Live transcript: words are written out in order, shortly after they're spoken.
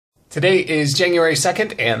Today is January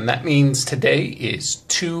 2nd, and that means today is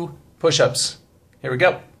 2 push-ups. Here we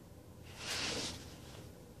go.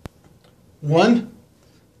 1,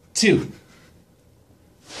 2.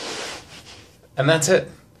 And that's it.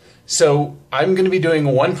 So I'm going to be doing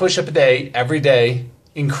 1 push-up a day, every day,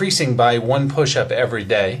 increasing by 1 push-up every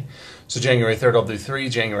day. So January 3rd I'll do 3,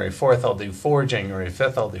 January 4th I'll do 4, January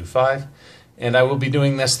 5th I'll do 5. And I will be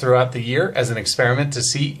doing this throughout the year as an experiment to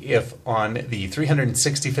see if on the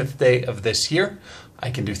 365th day of this year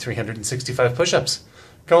I can do 365 push-ups.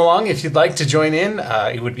 Come along if you'd like to join in.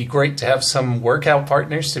 It would be great to have some workout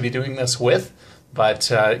partners to be doing this with.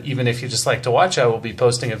 But even if you just like to watch, I will be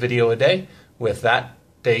posting a video a day with that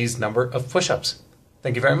day's number of push-ups.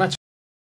 Thank you very much.